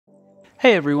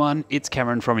Hey everyone, it's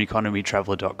Cameron from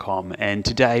economytraveller.com and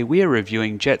today we are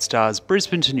reviewing Jetstar's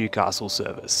Brisbane to Newcastle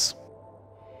service.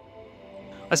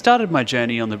 I started my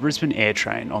journey on the Brisbane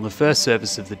Airtrain on the first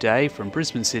service of the day from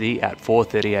Brisbane City at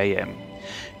 4:30am.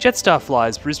 Jetstar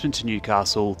flies Brisbane to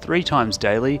Newcastle 3 times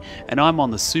daily and I'm on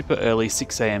the super early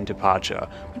 6am departure,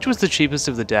 which was the cheapest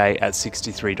of the day at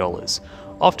 $63.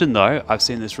 Often though, I've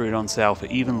seen this route on sale for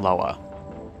even lower.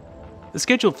 The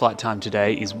scheduled flight time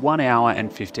today is 1 hour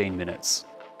and 15 minutes.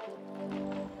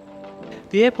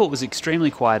 The airport was extremely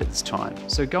quiet at this time,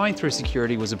 so going through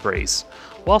security was a breeze.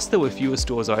 Whilst there were fewer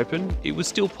stores open, it was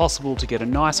still possible to get a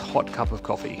nice hot cup of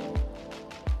coffee.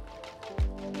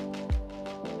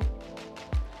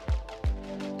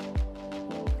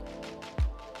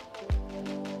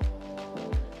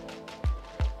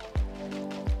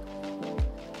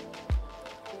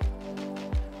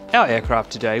 Our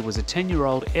aircraft today was a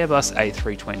 10-year-old Airbus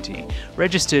A320,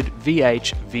 registered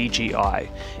VH-VGI.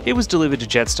 It was delivered to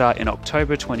Jetstar in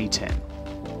October 2010.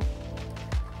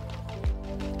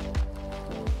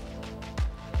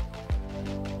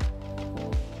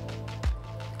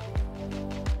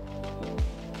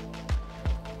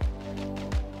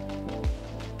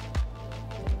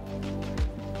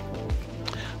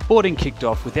 Boarding kicked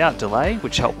off without delay,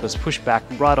 which helped us push back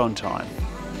right on time.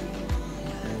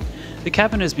 The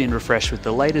cabin has been refreshed with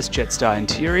the latest Jetstar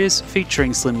interiors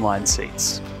featuring slimline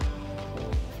seats.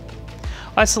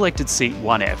 I selected seat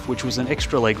 1F, which was an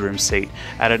extra legroom seat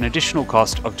at an additional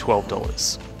cost of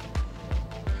 $12.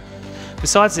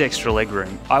 Besides the extra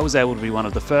legroom, I was able to be one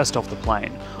of the first off the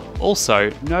plane. Also,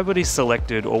 nobody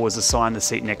selected or was assigned the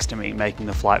seat next to me, making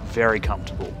the flight very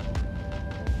comfortable.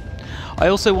 I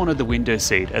also wanted the window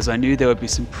seat as I knew there would be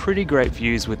some pretty great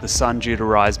views with the sun due to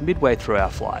rise midway through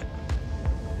our flight.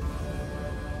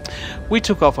 We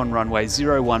took off on runway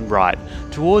 01 right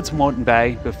towards Moreton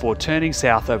Bay before turning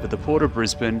south over the Port of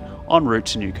Brisbane en route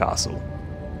to Newcastle.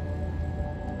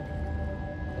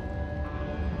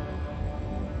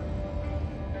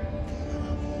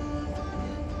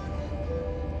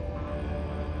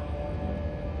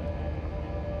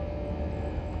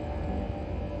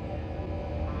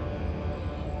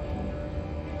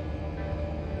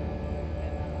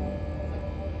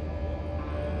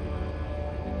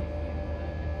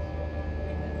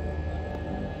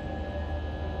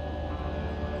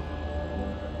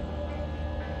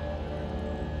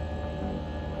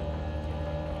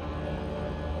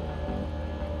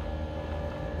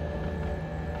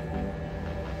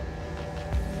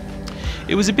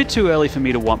 It was a bit too early for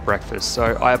me to want breakfast, so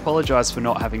I apologise for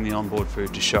not having the onboard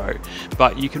food to show,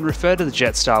 but you can refer to the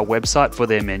Jetstar website for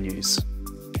their menus.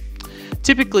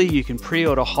 Typically, you can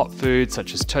pre-order hot food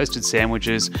such as toasted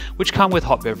sandwiches, which come with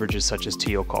hot beverages such as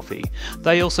tea or coffee.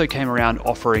 They also came around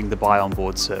offering the buy on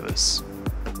board service.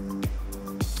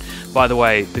 By the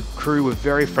way, the crew were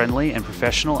very friendly and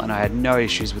professional and I had no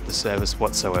issues with the service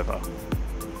whatsoever.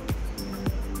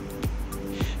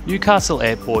 Newcastle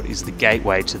Airport is the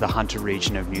gateway to the Hunter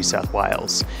region of New South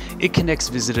Wales. It connects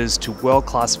visitors to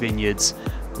world-class vineyards,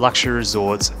 luxury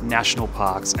resorts, national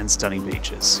parks and stunning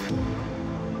beaches.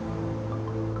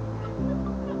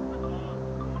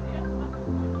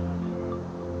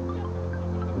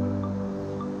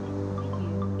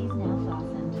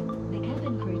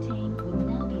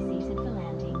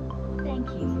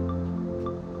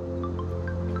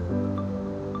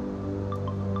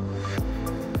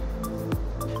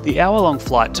 The hour-long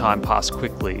flight time passed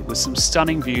quickly with some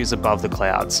stunning views above the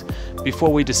clouds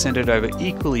before we descended over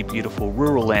equally beautiful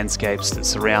rural landscapes that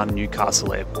surround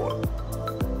Newcastle Airport.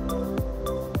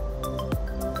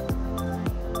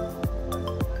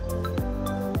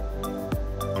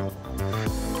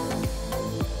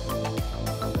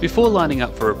 Before lining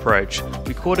up for approach,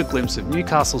 we caught a glimpse of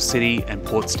Newcastle City and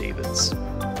Port Stephens.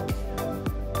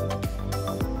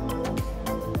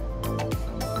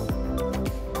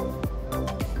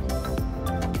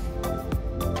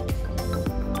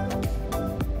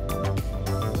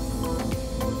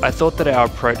 I thought that our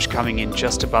approach coming in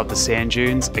just above the sand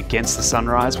dunes against the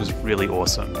sunrise was really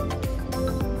awesome.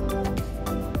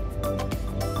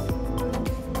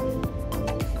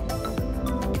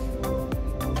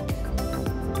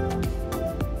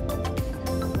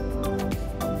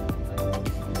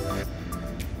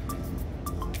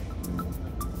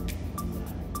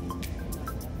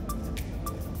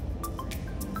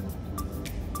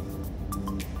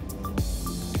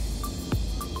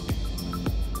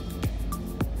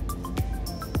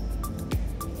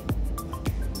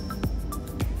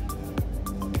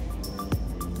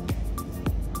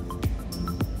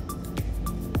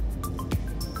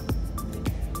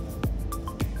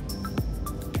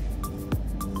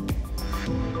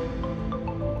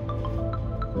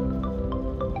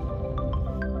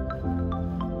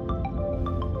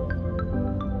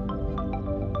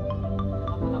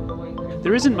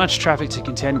 There isn't much traffic to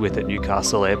contend with at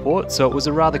Newcastle Airport, so it was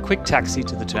a rather quick taxi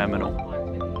to the terminal.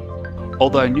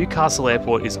 Although Newcastle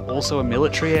Airport is also a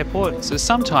military airport, so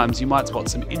sometimes you might spot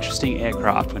some interesting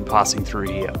aircraft when passing through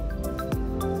here.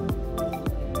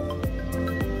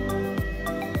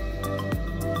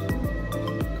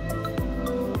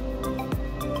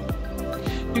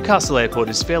 Newcastle Airport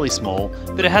is fairly small,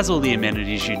 but it has all the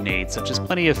amenities you'd need, such as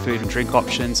plenty of food and drink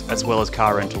options, as well as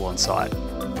car rental on site.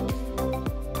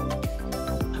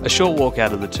 A short walk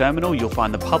out of the terminal, you'll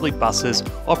find the public buses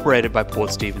operated by Port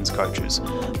Stephens coaches.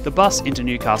 The bus into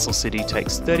Newcastle City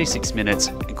takes 36 minutes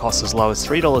and costs as low as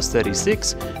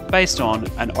 $3.36 based on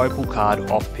an Opal card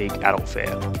off-peak adult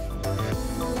fare.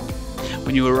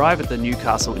 When you arrive at the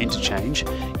Newcastle Interchange,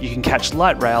 you can catch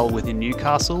light rail within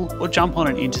Newcastle or jump on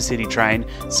an intercity train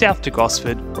south to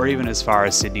Gosford or even as far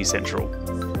as Sydney Central.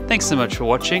 Thanks so much for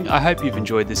watching. I hope you've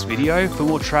enjoyed this video. For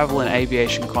more travel and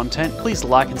aviation content, please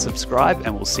like and subscribe,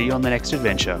 and we'll see you on the next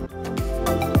adventure.